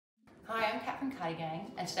Hi, I'm Kat from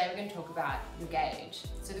Cardigang, and today we're going to talk about your gauge.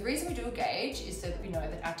 So the reason we do a gauge is so that we know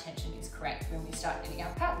that our tension is correct when we start knitting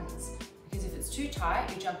our patterns. Because if it's too tight,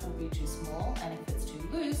 your jumper will be too small, and if it's too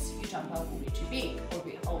loose, your jumper will be too big or a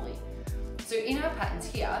bit holy. So in our patterns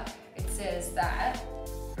here, it says that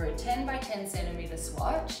for a 10 by 10 centimeter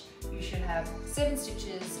swatch, you should have 7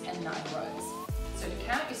 stitches and 9 rows. So to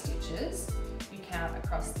count your stitches, you count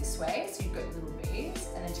across this way, so you've got your little beads,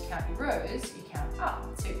 and then to count your rows, you count up.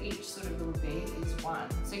 So each sort of little bead is 1.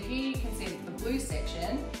 So here you can see that the blue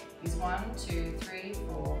section is 1, 2, 3,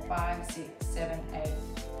 4, 5, 6, 7, 8,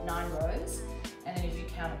 9 rows. And then if you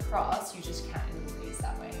count across, you just count your little beads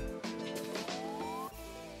that way.